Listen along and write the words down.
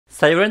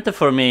Sairento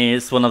for me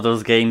is one of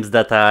those games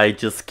that I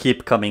just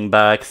keep coming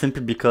back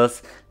simply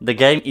because the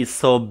game is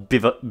so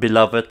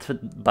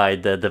beloved by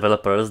the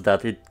developers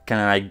that it kind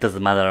of like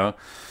doesn't matter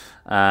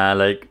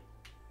like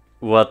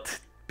what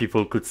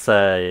people could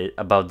say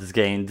about this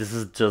game. This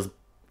is just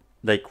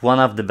like one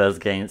of the best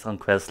games on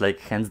Quest, like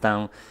hands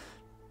down,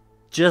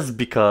 just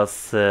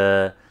because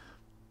the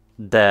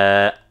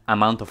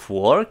amount of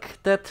work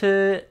that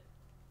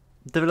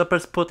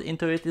developers put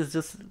into it is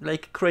just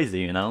like crazy,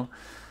 you know.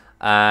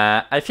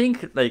 I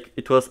think like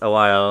it was a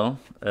while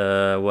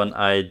when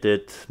I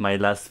did my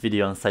last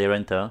video on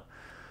Sairento.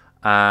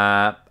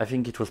 I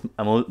think it was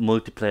a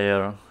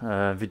multiplayer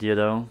video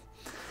though.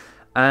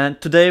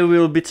 And today we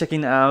will be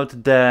checking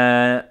out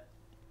the...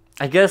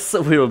 I guess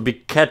we will be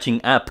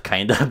catching up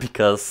kinda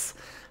because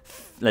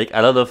like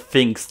a lot of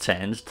things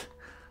changed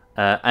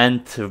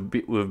and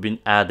we've been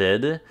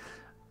added.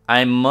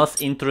 I'm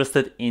most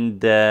interested in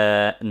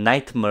the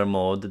nightmare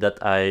mode that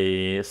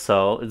I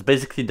saw. It's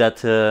basically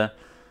that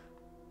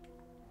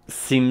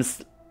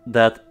seems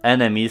that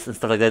enemies and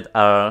stuff like that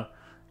are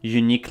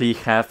uniquely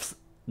have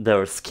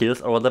their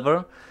skills or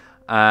whatever.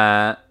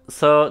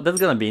 So that's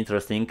gonna be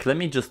interesting. Let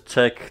me just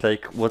check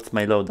like what's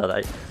my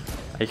loadout.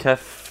 I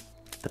have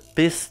the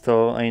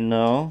pistol, I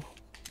know.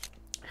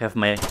 I have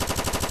my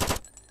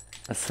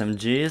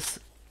SMGs.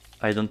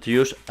 I don't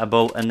use a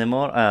bow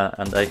anymore.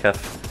 And I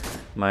have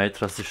my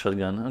trusty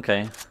shotgun.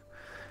 Okay.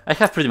 I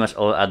have pretty much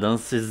all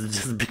add-ons. It's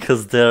just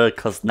because they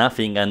cost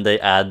nothing and they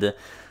add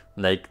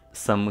like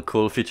some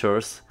cool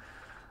features.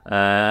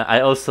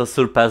 I also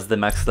surpassed the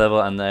max level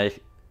and I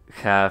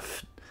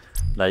have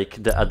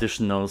like the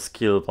additional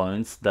skill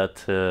points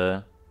that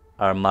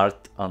are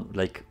marked on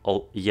like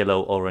all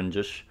yellow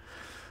orangish.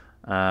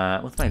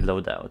 What's my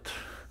loadout?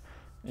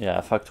 Yeah,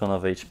 fact 1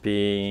 of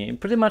HP.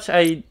 Pretty much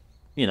I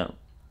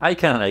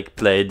kind of like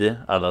played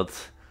a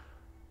lot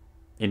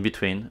in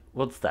between.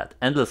 What's that?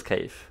 Endless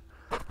Cave.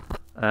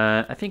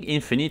 I think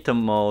Infinito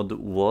mode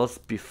was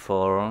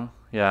before.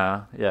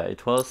 Yeah,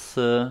 it was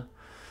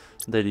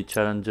daily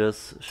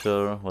challenges,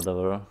 sure,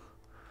 whatever.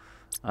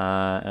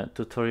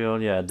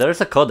 Tutorial, yeah, there's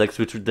a codex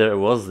which there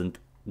wasn't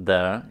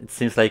there. It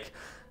seems like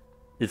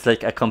it's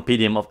like a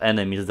compendium of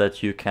enemies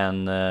that you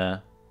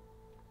can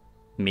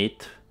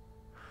meet.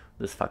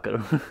 This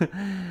fucker.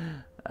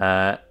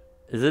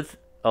 Is it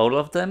all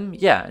of them?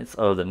 Yeah, it's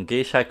all of them.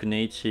 Geisha,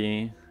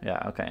 Kunichi,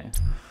 yeah, okay.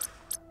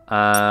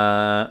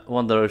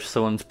 Wonder if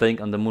someone's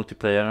playing on the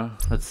multiplayer.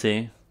 Let's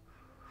see.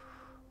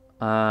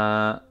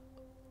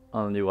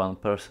 Only one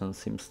person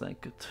seems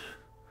like it.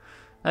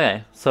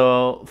 Okay,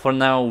 so for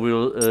now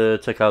we'll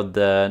check out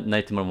the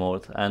nightmare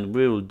mode, and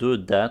we will do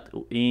that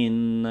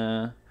in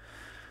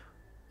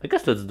I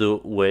guess let's do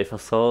wave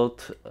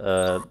assault,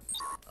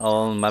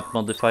 all map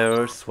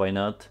modifiers, why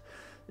not?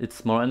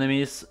 It's more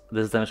enemies,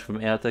 less damage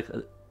from air attack,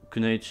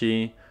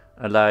 Kunoichi,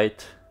 a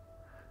light,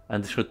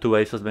 and this 2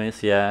 waves of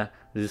enemies. Yeah,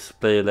 this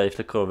play life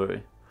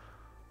recovery.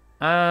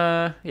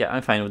 Yeah,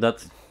 I'm fine with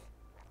that.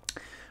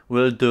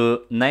 We'll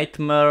do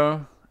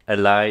nightmare, a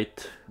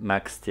light,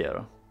 max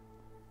tier.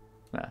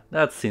 Yeah,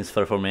 that seems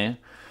fair for me.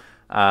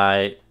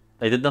 I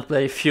did not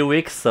play a few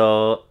weeks,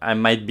 so I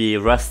might be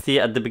rusty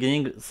at the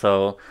beginning,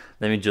 so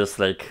let me just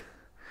like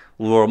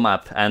warm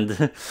up.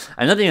 And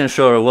I'm not even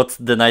sure what's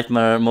the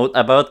nightmare mode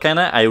about,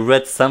 kinda. I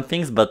read some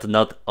things, but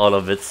not all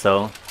of it,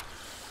 so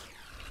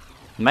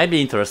might be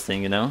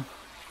interesting, you know.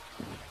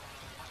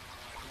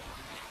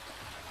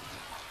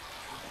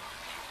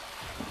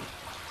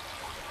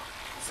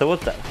 So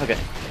what's that? Okay.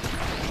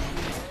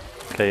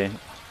 Okay.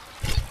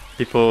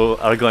 People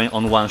are going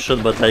on one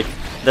shot, but like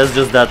that's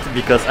just that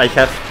because I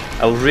have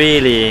a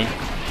really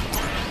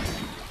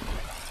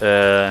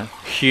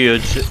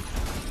huge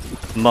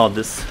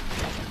mods.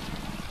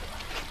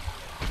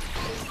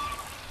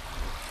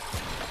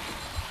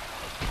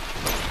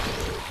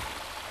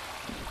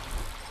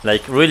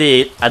 Like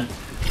really at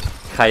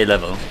high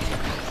level.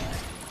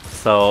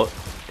 So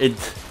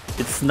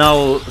it's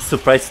no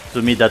surprise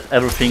to me that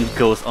everything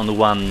goes on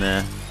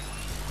one.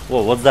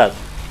 Whoa, what's that?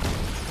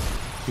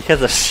 He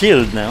has a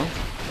shield now.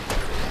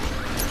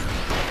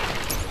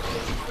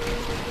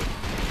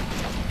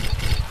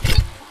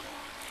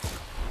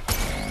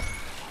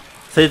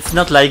 So it's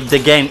not like the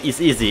game is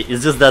easy,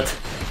 it's just that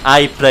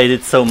I played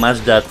it so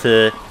much that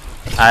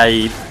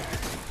I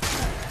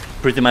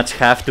pretty much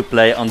have to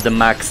play on the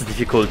max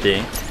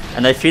difficulty.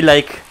 And I feel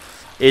like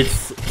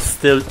it's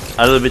still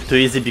a little bit too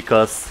easy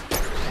because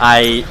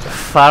I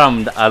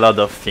farmed a lot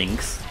of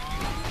things.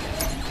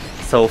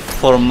 So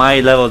for my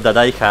level that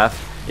I have,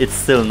 it's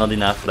still not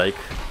enough, like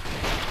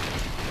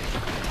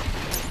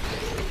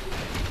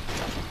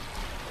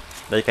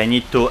I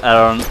need to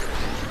earn,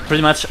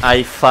 pretty much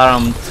I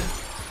farmed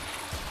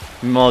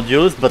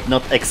modules but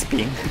not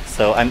XP,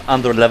 so I'm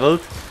under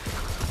leveled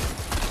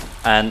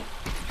and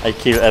I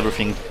kill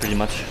everything pretty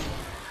much.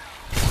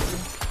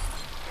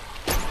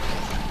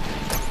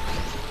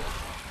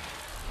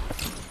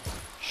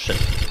 Shit.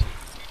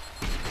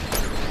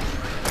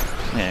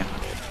 Yeah,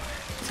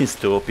 seems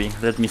too OP.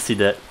 Let me see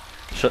the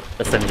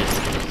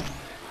SMGs.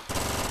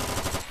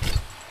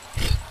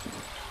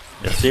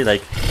 You see,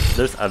 like,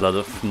 there's a lot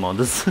of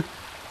mods.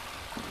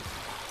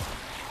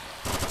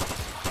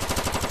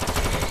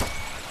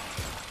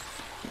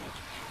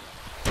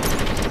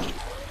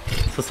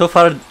 So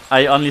far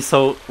I only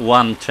saw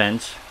one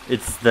change.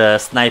 It's the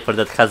sniper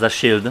that has a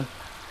shield.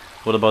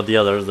 What about the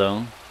others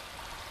though?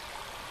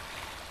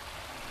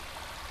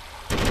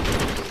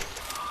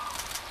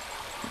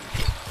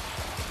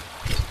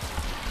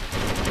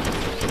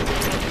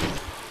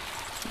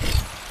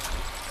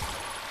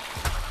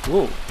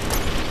 Whoa.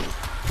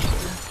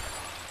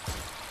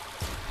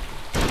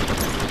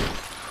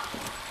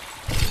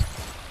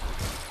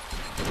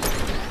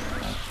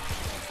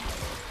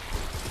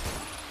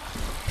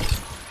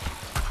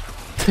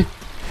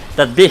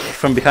 That big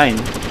from behind.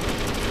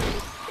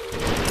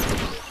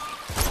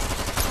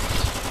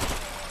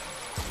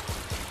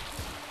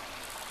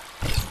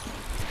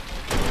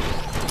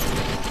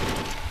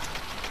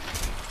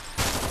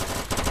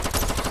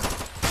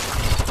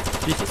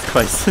 Jesus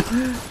Christ.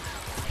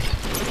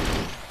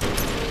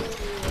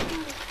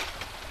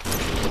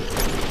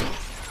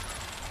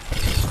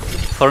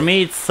 For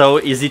me it's so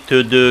easy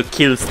to do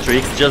kill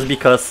streaks just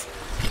because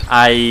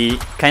I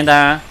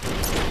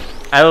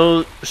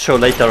will show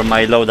later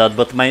my loadout,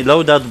 but my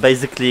loadout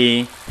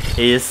basically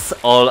is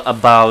all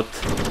about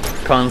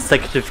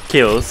consecutive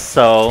kills,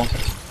 so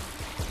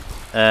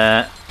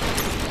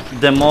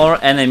the more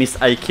enemies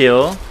I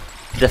kill,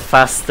 the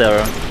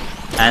faster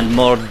and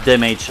more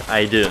damage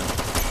I do.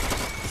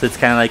 So it's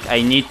kind of like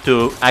I need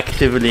to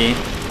actively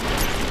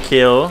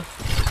kill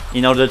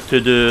in order to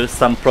do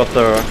some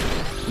proper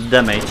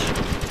damage.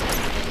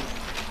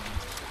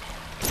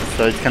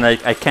 So it's kind of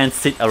like I can't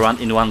sit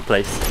around in one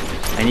place.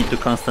 I need to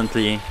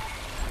constantly...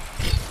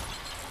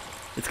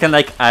 It's kind of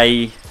like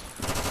I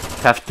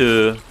have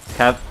to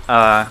have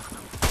a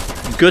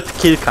good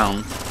kill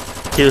count,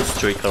 kill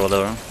streak or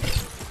whatever.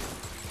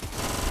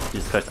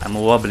 Jesus Christ, I'm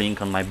wobbling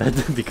on my bed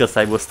because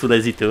I was too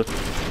lazy to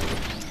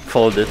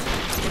fold it.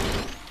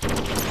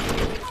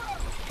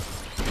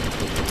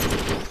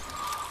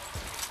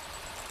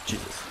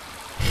 Jesus.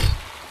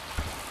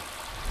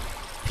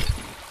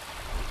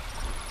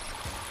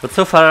 But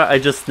so far I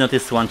just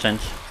noticed one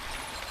change.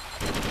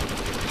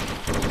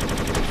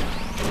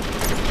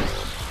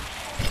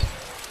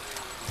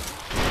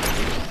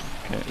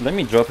 Let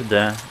me drop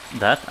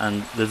that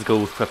and let's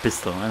go with a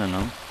pistol, I don't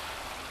know.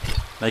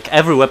 Like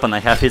every weapon I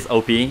have is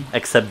OP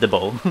except the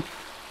bow.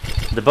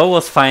 The bow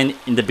was fine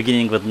in the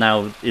beginning, but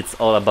now it's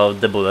all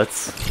about the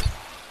bullets.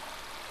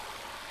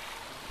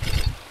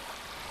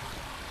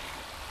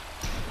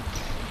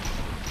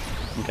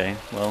 Okay,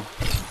 well.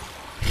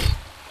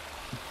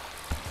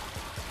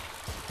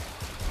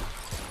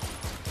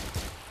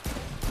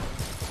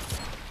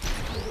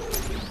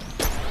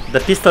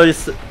 The pistol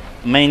is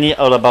mainly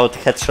all about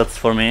headshots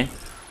for me.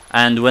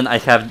 And when I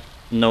have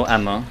no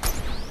ammo.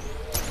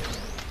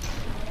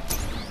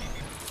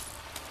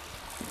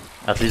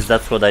 At least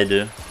that's what I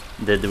did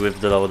with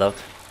the loadout.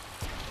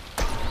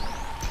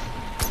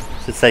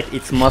 So it's like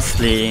it's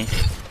mostly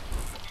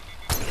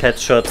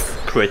headshot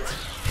crit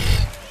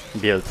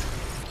build.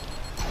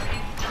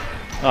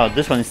 Oh,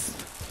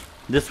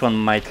 this one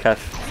might have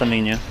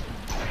something new.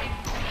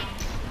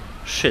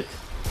 Shit.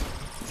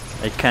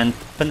 I can't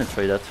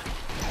penetrate that.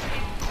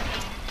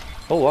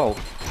 Oh wow.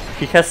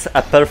 He has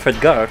a perfect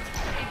guard.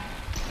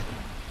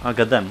 Oh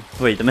goddamn,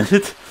 wait a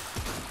minute.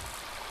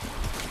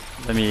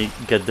 Let me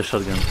get the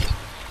shotgun.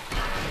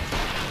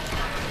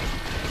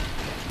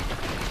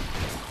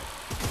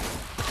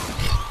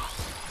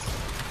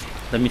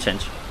 Let me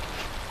change.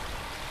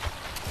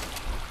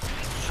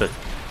 Shit.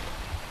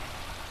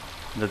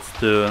 Let's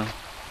do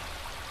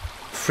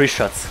 3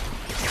 shots.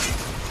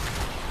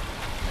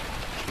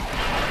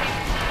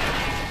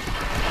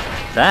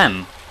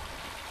 Damn!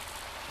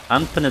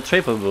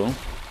 Unpenetrable.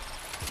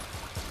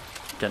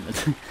 Damn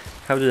it.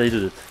 How did I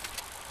do it?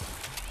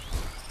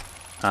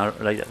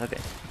 Like that,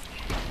 okay.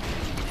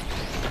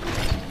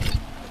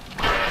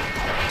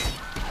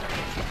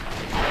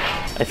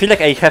 I feel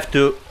like I have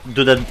to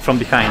do that from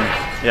behind.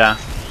 Yeah.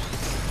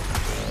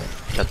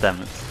 God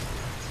damn it.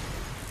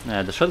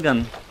 Yeah, the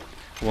shotgun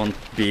won't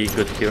be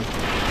good here.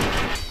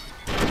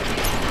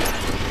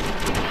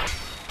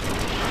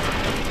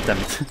 Damn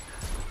it.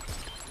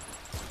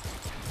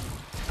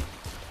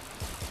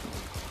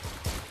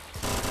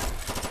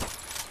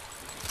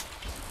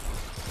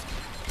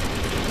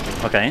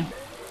 Okay.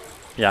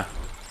 Yeah,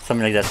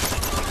 something like that.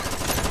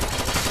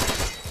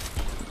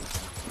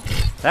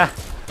 Ah!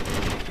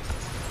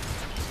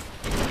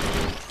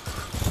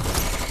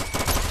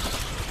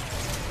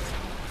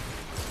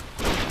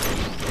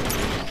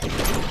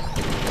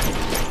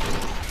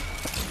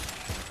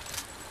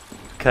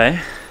 Okay.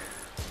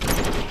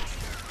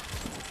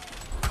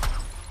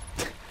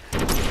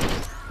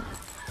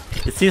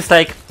 It seems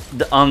like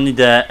only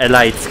the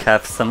elites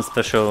have some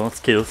special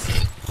skills,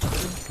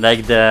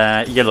 like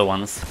the yellow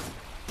ones.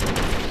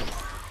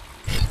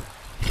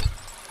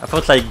 I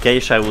thought like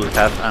Geisha would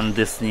have and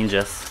these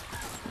ninjas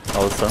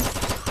also,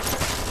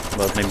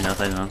 but maybe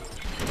not, I don't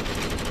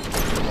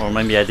know. Or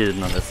maybe I didn't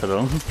notice at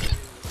all.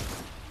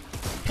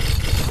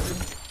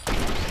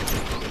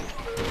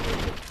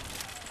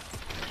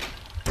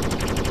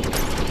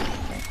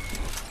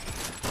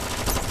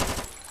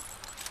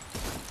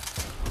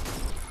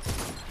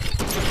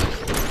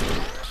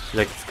 feel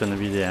like it's gonna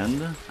be the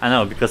end. I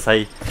know, because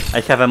I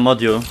have a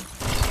module,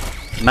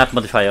 map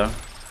modifier,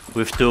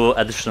 with 2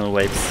 additional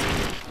waves.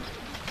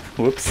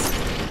 Whoops.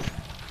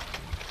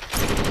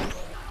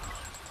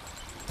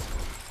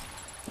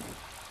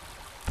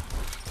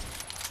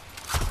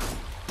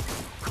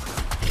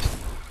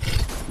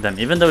 Damn,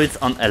 even though it's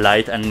on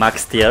Elite and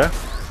Max tier,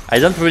 I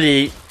don't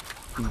really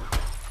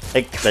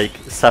like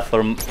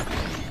suffer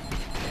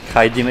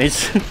high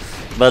damage,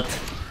 but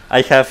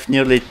I have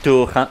nearly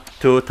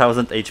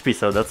 2000 HP,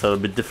 so that's a little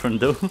bit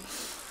different though.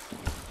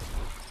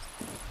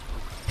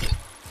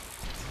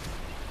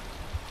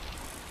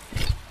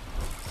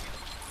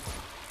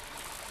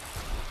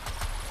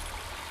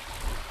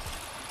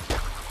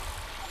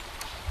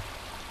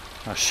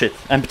 Oh shit,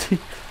 empty.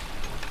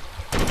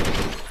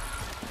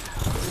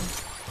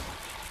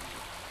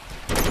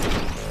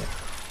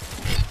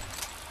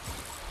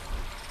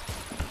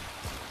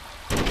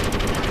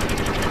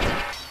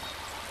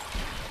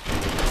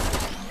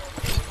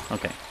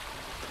 Okay.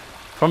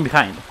 From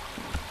behind.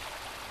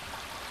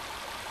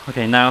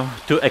 Okay, now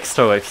 2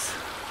 extra waves.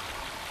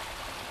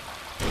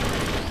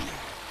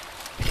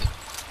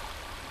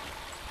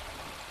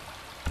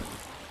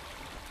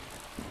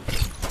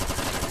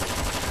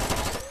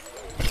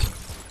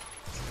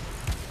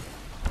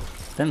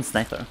 Then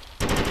sniper.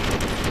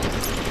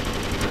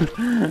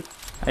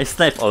 I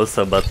snipe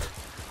also, but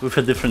with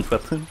a different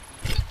weapon.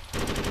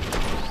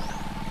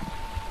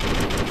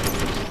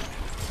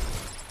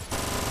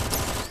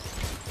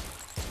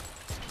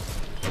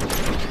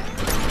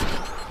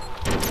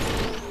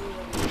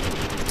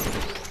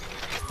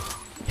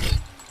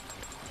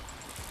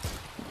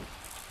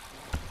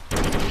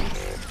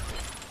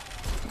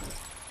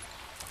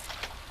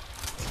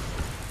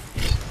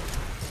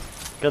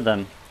 God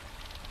damn.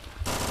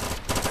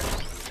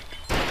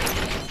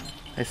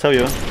 I saw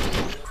you.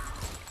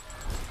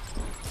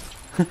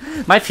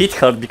 My feet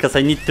hurt because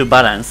I need to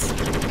balance.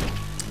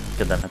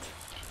 God damn it.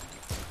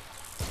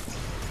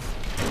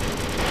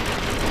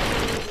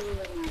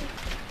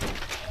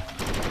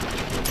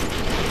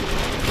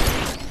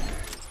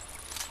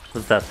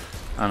 What's that?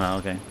 Oh no,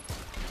 okay.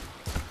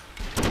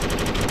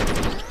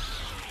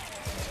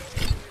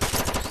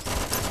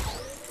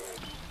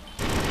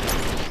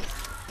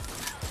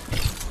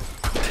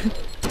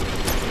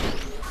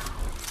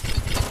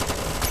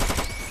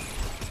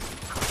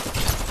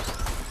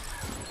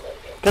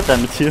 God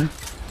damn it, you.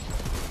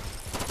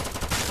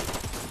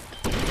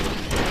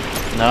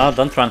 No,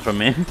 don't run from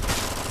me.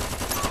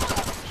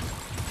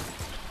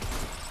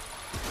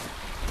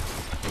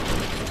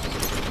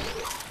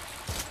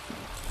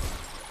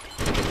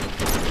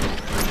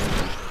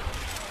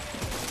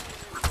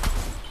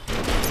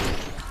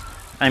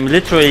 I'm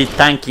literally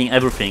tanking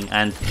everything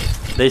and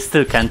they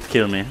still can't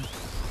kill me.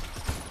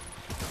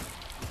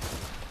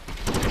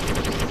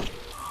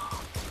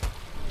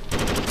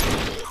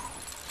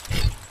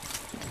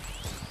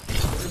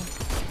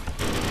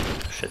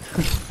 Shit.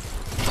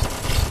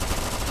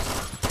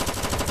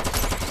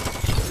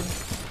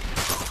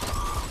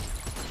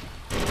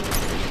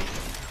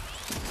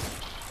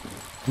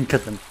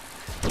 Got them.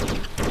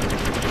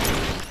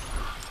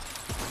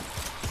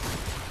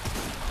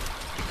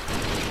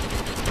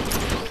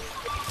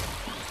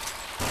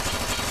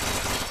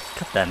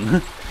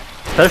 Then.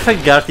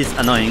 Perfect guard is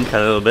annoying a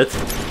little bit,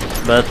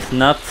 but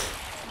not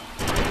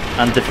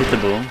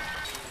undefeatable.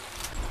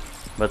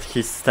 But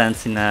he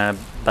stands in a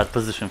bad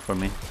position for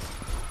me.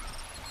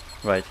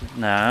 Right,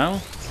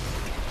 now...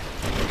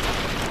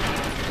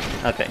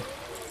 Okay.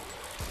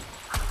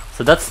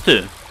 So that's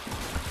 2.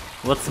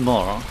 What's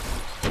more?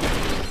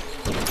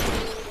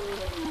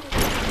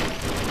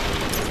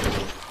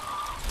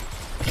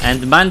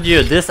 And mind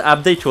you, this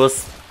update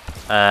was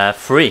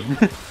free.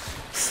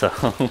 So...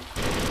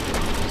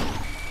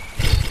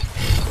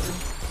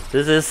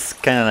 This is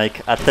kind of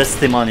like a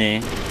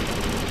testimony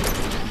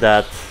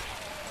that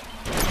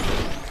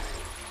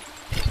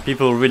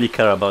people really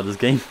care about this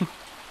game.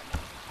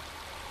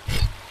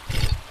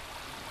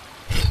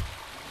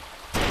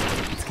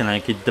 It's kind of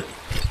like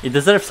it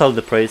deserves all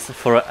the praise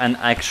for an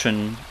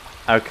action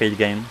arcade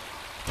game.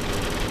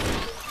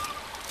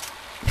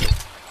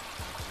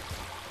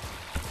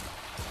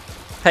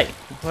 Hey,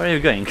 where are you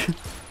going?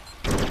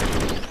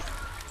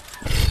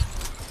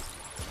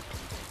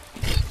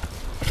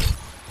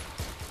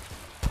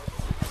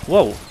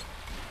 Whoa!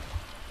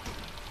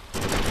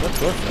 What was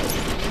that?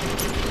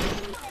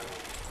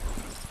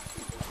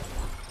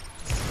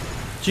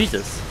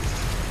 Jesus!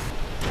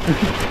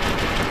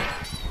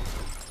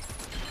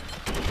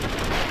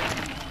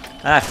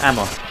 Ah,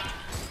 ammo.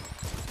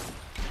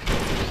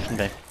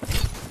 Okay.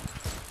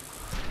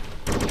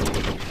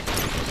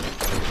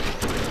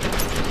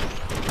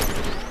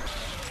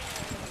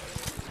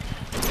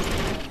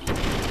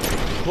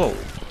 Whoa!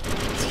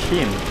 It's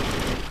him!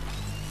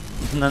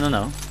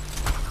 No.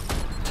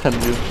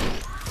 You.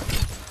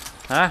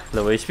 Ah,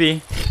 low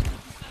HP.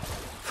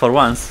 For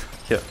once.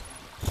 Here.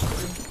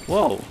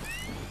 Whoa.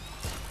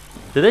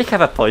 Do they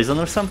have a poison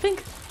or something?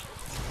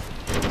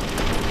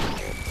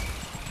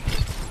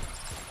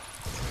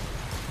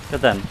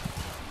 God damn.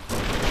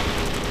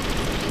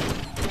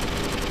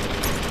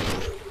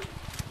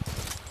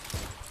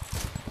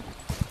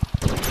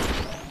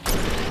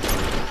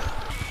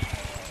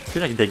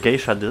 feel like the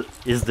geisha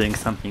is doing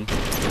something.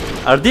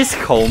 Are these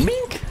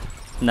homing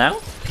now?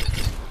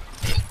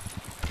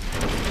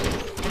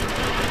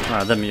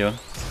 Ah, damn you.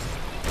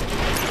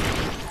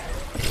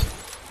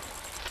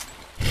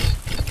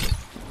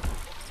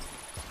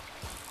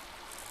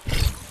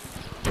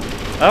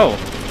 Oh!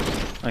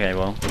 Okay,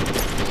 well.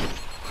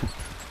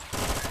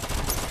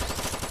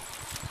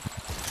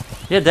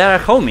 Yeah, they are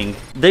homing.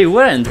 They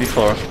weren't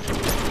before.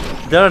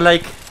 They are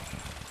like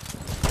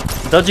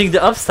dodging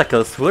the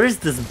obstacles. Where is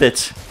this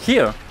bitch?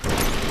 Here.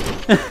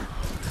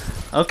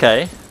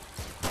 Okay.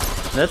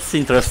 That's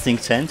interesting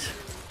change.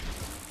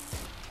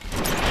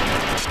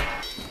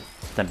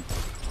 Damn.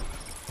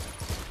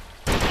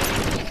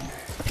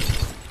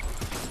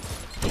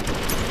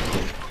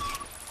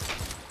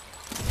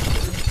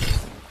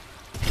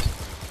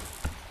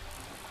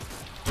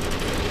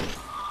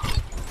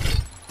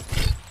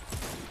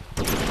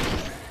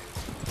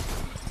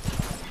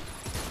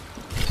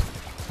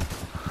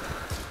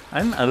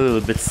 I'm a little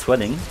bit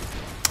sweating.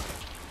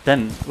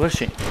 Then, where's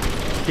she?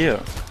 Here.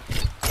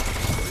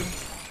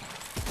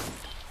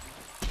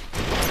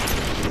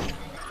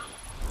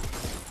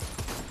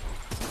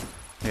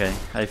 Okay,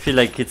 I feel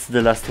like it's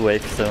the last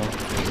wave, so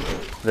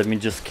let me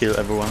just kill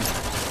everyone.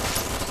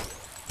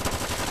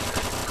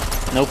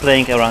 No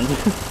playing around.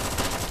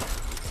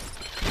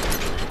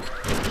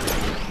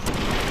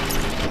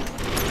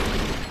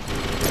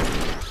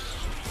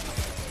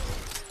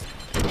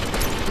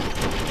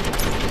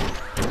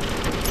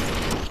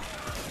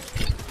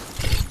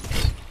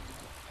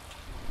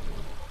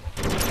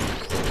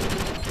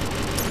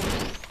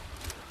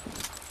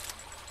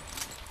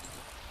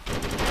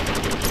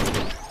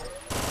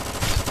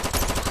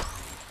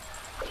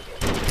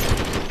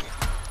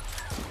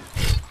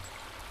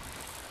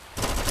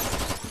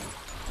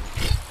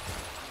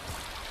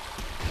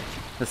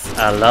 There's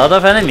a lot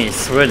of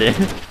enemies, really.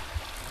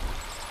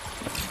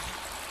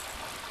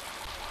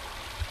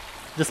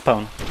 Just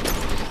spawn.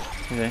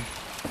 Okay.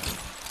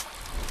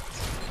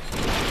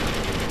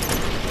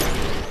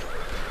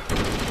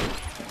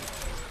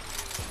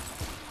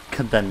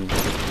 God damn it.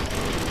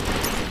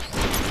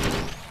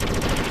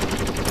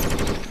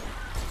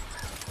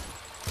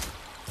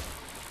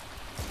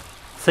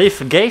 So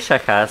if Geisha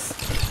has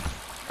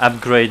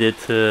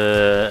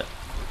upgraded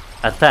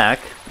attack,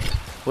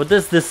 what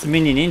does this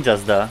mini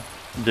ninjas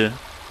do?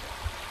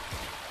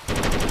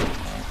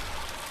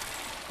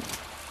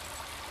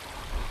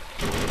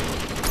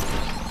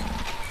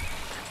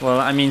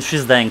 Well, I mean,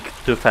 she's dying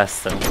too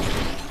fast, so...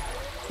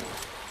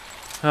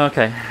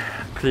 Okay,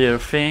 clear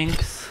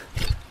things.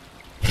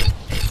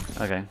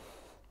 Okay.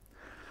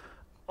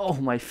 Oh,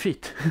 my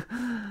feet!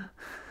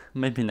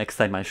 Maybe next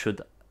time I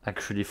should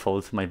actually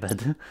fold my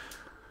bed.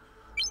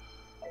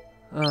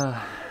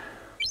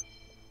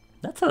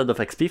 That's a lot of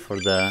XP for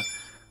the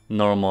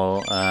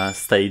normal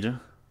stage.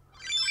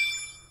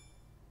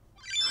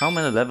 How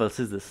many levels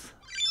is this?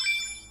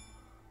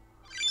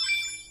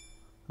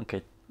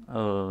 Okay,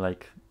 oh,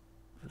 like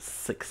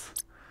 6.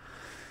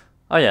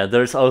 Oh yeah,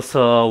 there's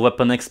also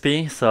weapon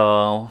XP,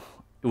 so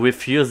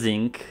with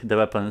using the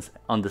weapons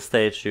on the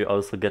stage you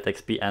also get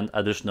XP and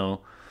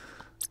additional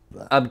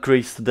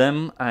upgrades to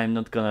them. I'm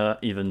not gonna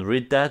even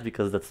read that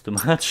because that's too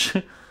much.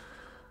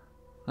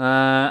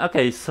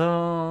 Okay,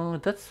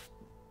 so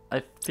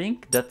I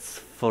think that's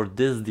for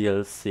this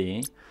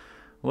DLC.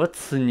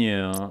 What's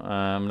new?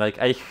 Like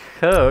I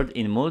heard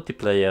in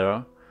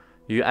multiplayer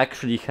you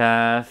actually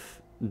have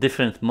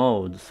different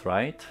modes,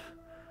 right?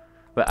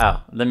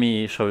 Well, let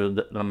me show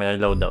you my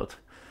loadout.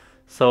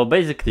 So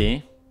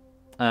basically,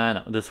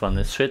 no, this one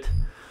is shit.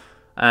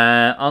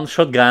 On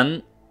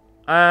shotgun,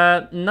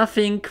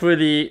 nothing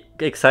really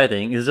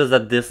exciting. It's just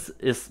that this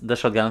is the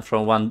shotgun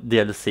from one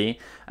DLC,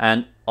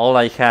 and all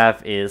I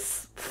have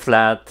is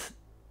flat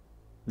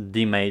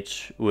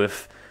damage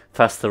with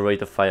faster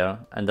rate of fire,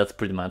 and that's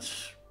pretty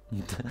much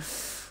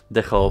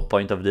the whole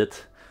point of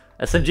it.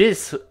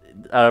 SMGs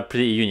are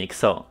pretty unique,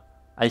 so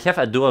I have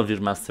a dual Veer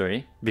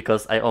Mastery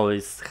because I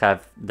always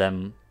have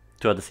them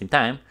two at the same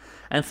time,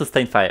 and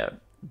sustain fire.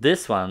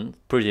 This one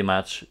pretty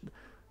much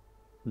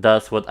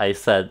does what I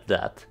said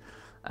that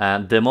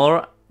the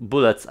more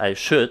bullets I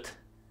shoot,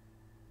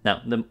 no,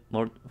 the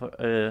more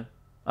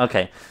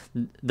okay,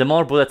 the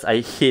more bullets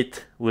I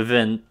hit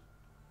within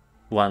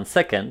 1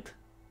 second.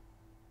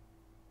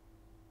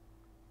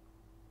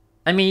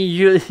 I mean,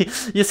 you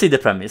see the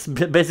premise.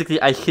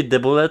 Basically, I hit the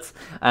bullets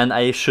and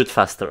I shoot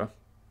faster.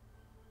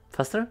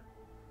 Faster?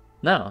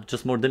 No,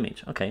 just more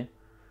damage. Okay.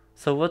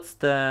 So what's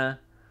the...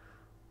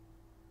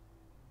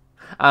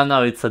 Ah,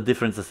 no, it's a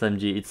different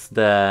SMG. It's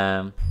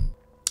the...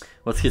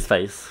 What's his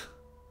face?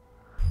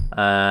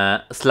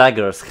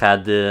 Slaggers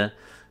had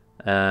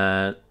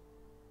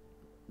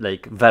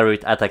like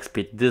varied attack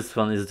speed. This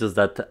one is just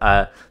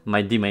that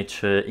my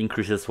damage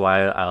increases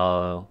while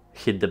I'll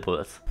hit the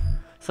bullets.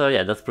 So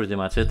yeah, that's pretty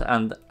much it.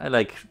 And I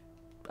like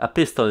a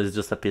pistol is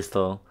just a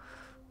pistol,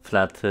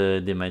 flat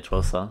damage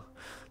also.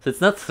 So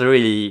it's not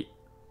really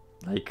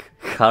like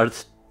hard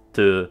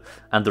to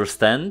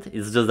understand.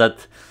 It's just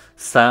that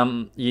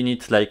some you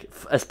need like,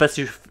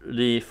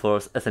 especially for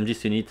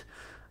SMGs, you need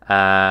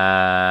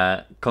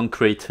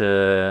concrete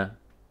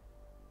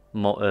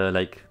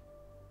like,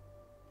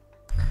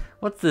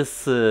 what's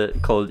this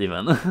called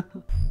even?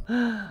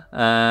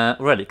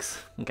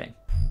 Relics. Okay.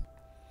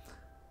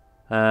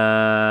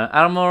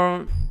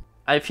 Armor,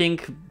 I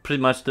think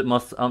pretty much the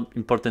most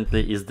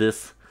importantly is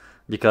this,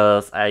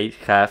 because I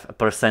have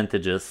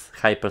percentages,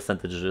 high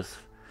percentages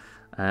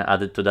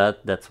added to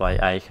that. That's why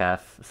I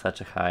have such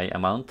a high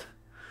amount.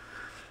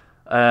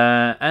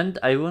 And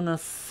I wanna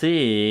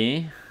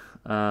see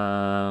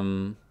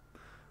on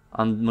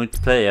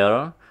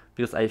multiplayer,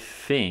 because I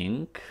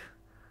think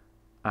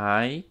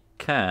I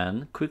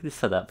can quickly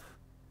set up.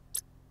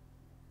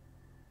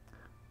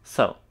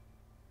 So,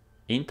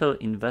 Intel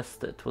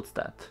invested, what's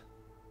that?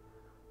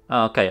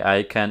 Oh, okay,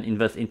 I can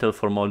invest Intel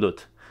for more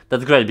loot.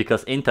 That's great,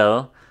 because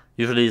Intel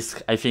usually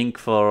is, I think,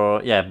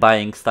 for, yeah,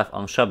 buying stuff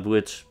on shop,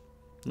 which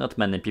not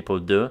many people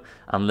do,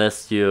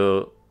 unless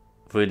you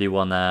really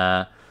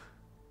wanna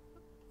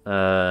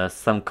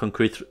some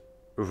concrete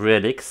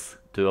relics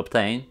to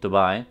obtain, to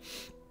buy.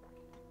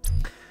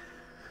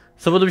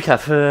 So what do we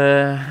have?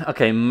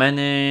 Okay,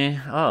 many,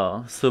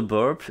 oh,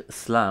 suburb,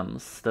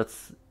 slums,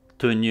 that's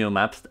 2 new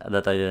maps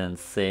that I didn't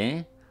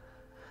see.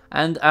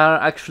 And are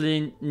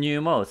actually new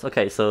modes.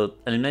 Okay, so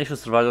elimination,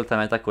 survival, time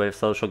attack wave,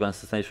 soul, shogun,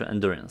 assassination,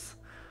 endurance.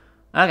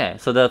 Okay,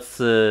 so that's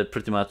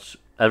pretty much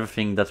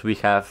everything that we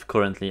have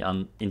currently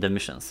in the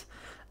missions.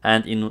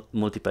 And in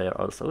multiplayer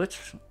also, which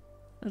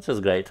is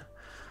great.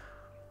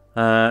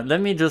 Let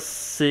me just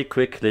see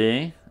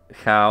quickly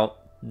how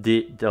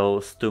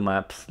those 2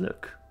 maps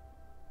look.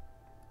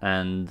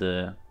 And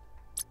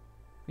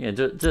yeah,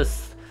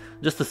 just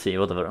to see,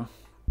 whatever.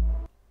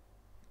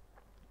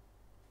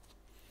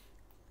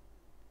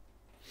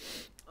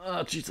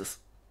 Oh, Jesus.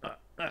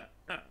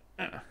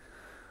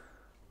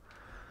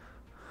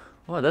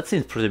 Oh, that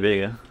seems pretty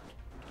big.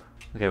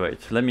 Okay,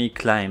 wait, let me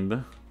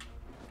climb.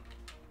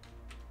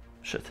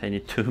 Shit, I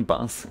need 2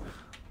 bounce.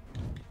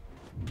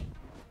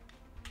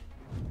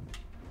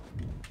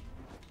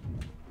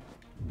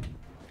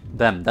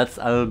 Damn, that's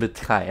a little bit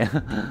high.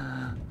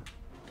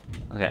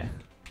 Okay.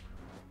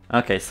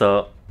 Okay,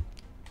 so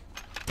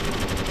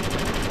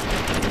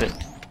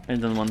I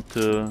don't want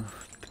to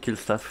kill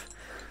stuff.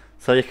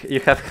 So you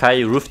have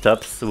high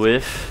rooftops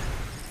with...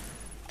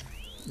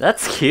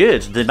 That's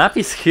huge! The map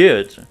is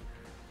huge!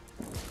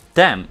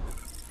 Damn!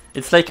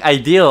 It's like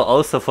ideal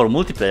also for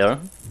multiplayer,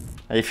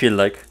 I feel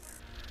like.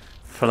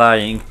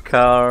 Flying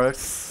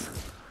cars...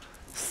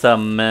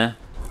 Some...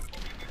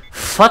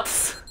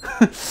 FUTs!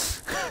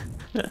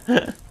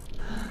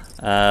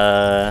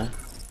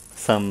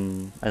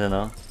 Some... I don't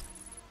know.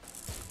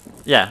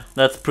 Yeah,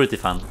 that's pretty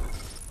fun.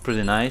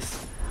 Pretty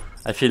nice.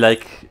 I feel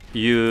like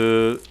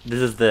this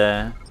is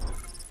the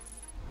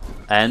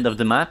end of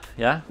the map,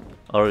 yeah?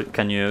 Or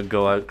can you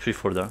go actually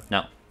further?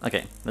 No.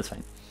 Okay, that's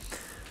fine.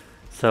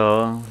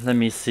 So let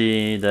me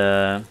see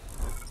the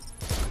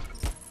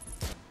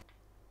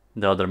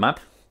other map.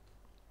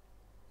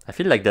 I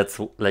feel like that's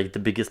like the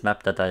biggest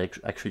map that I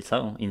actually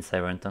saw in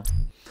Sairento.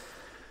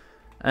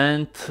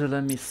 And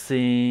let me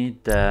see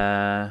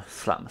the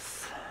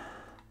slums.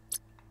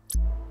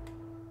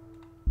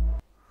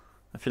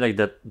 I feel like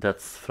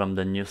that's from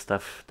the new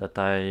stuff that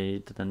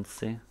I didn't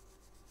see.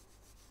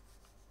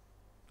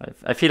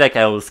 I feel like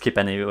I will skip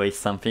anyway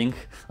something,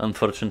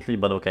 unfortunately,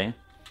 but okay.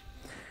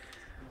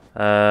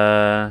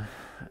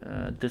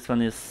 This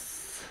one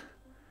is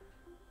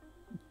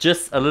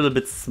just a little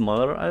bit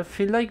smaller, I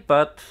feel like,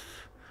 but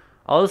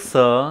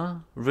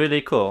also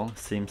really cool,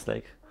 seems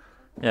like.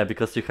 Yeah,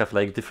 because you have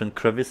like different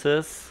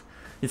crevices.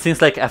 It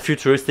seems like a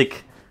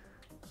futuristic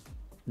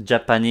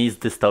Japanese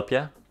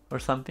dystopia or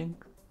something.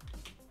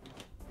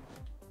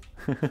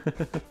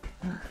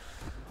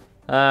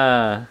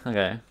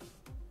 Okay.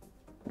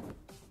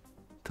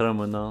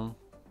 Terminal.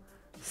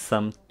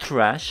 Some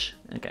trash.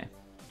 Okay.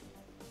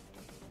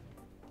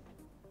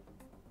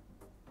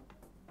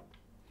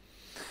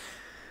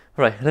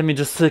 Right, let me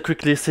just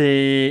quickly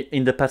see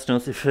in the patch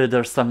notes if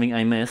there's something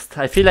I missed.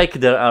 I feel like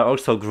there are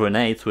also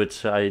grenades,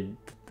 which I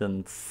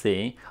didn't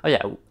see. Oh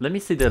yeah, let me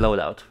see the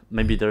loadout.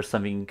 Maybe there's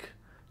something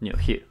new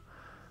here.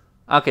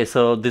 Okay,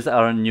 so these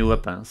are new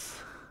weapons.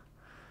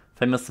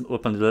 Famous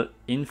weapon, the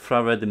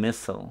infrared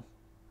missile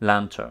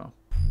launcher.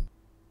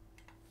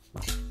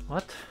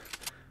 What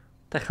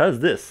the hell is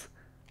this?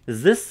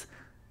 Is this...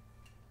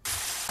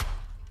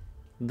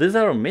 These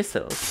are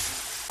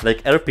missiles,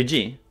 like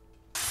RPG.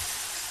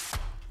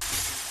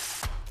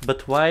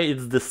 But why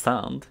is the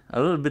sound a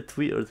little bit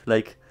weird?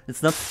 Like,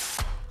 it's not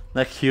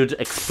like huge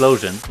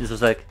explosion. It's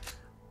just like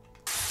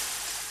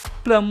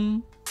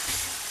plum,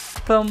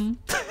 plum.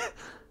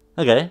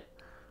 Okay.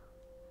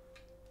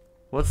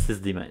 What's this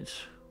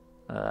damage?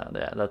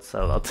 Yeah, that's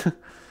a lot.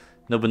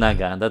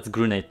 Nobunaga, that's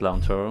grenade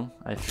launcher,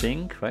 I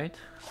think, right?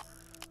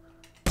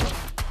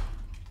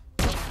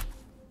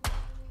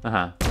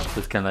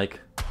 This can like,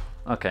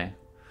 okay.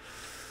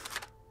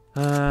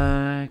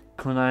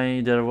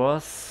 Kunai there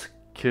was.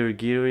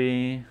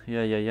 Kirigiri,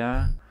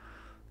 yeah.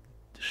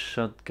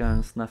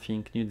 Shotguns,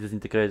 nothing new.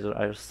 Disintegrator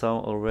I saw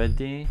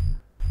already.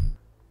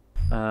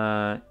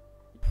 Yeah,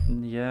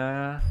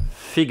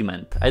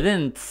 Figment. I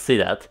didn't see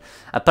that.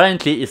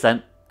 Apparently, it's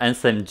an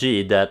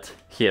SMG that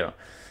here.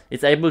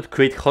 It's able to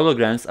create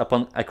holograms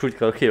upon a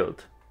critical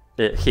hit.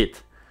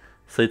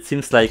 So it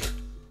seems like,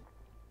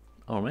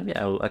 or maybe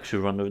I will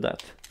actually run with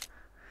that.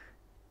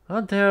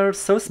 Oh, they're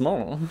so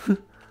small.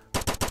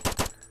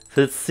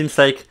 So it seems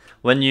like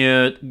when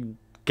you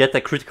get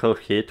a critical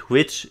hit,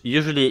 which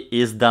usually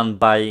is done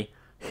by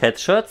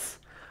headshots,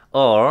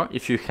 or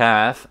if you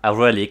have a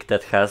relic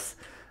that has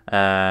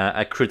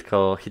a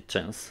critical hit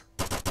chance.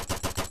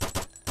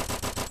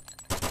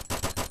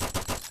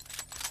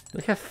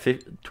 We have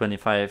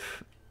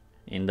 25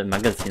 in the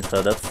magazine,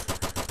 so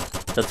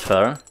that's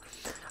fair.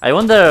 I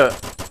wonder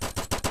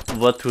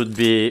what would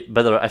be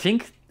better. I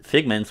think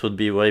Figments would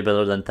be way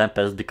better than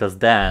Tempest, because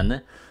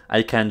then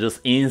I can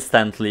just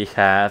instantly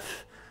have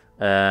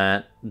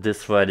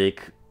this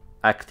relic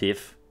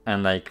active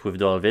and like with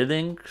dual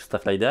wielding,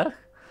 stuff like that.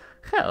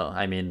 Hell,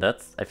 I mean,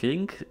 I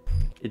think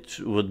it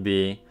would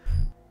be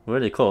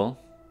really cool,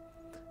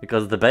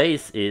 because the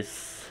base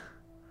is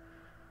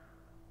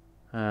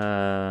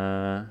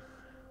yeah,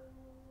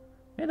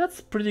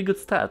 that's pretty good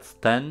stats.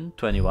 10,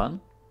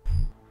 21.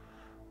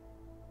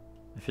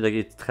 I feel like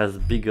it has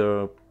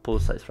bigger pull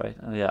size, right?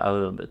 Yeah, a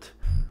little bit.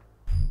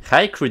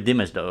 High crit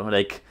damage though,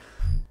 like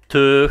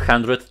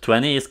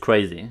 220 is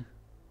crazy.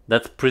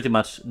 That's pretty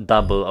much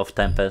double of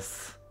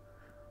Tempest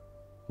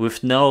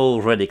with no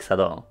relics at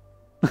all.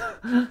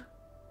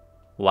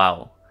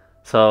 Wow.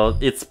 So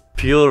it's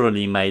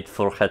purely made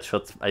for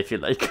headshots, I feel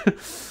like.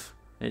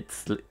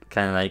 It's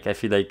kind of like, I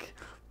feel like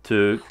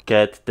to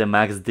get the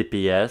max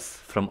DPS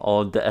from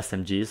all the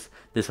SMGs,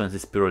 this one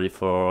is purely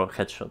for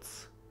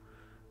headshots.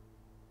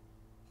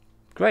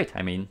 Great,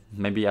 I mean,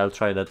 maybe I'll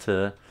try that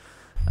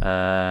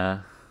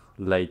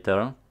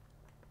later.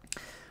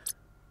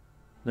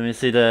 Let me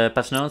see the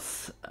patch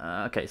notes.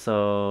 Okay,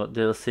 so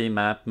DLC,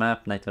 map,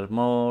 Nightmare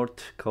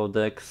Mode,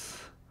 Codex,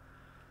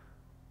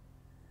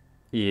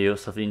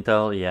 use of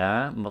intel,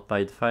 yeah,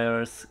 modified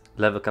fires,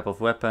 level cap of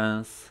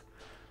weapons.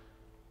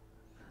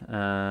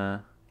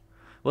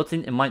 What's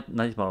in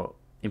Nightmare?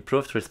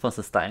 Improved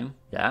response time,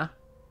 yeah,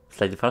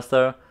 slightly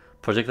faster,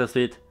 projectile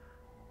speed,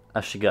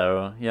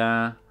 Ashigaru,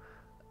 yeah,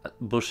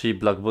 bushy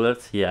block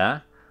bullets, yeah,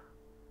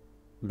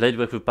 blade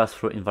wave will pass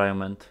through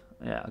environment,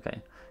 yeah,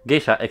 okay.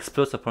 Geisha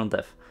explodes upon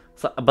death.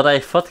 So, but I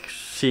thought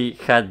she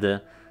had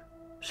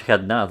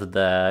not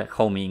the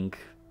homing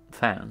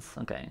fans.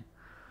 Okay.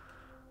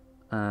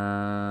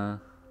 Yeah,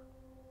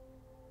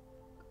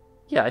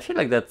 I feel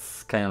like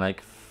that's kind of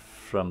like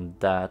from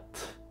that.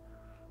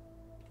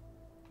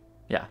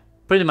 Yeah,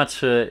 pretty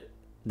much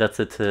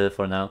that's it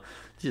for now.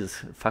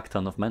 Jesus, fuck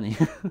ton of money.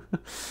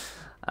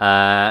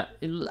 I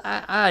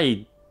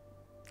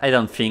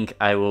don't think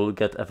I will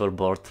get ever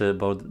bored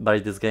by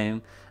this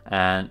game,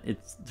 and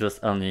it's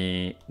just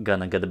only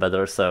gonna get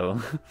better,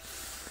 so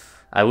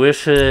I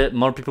wish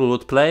more people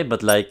would play,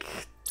 but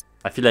like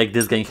I feel like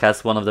this game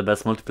has one of the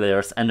best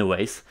multiplayers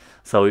anyways,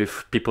 so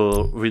if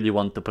people really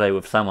want to play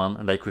with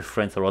someone, like with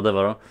friends or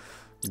whatever,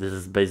 this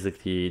is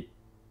basically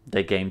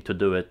the game to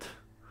do it.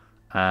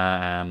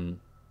 Yeah,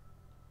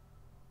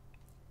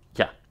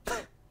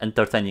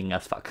 entertaining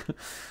as fuck.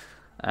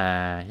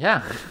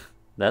 Yeah,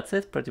 that's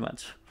it pretty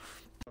much.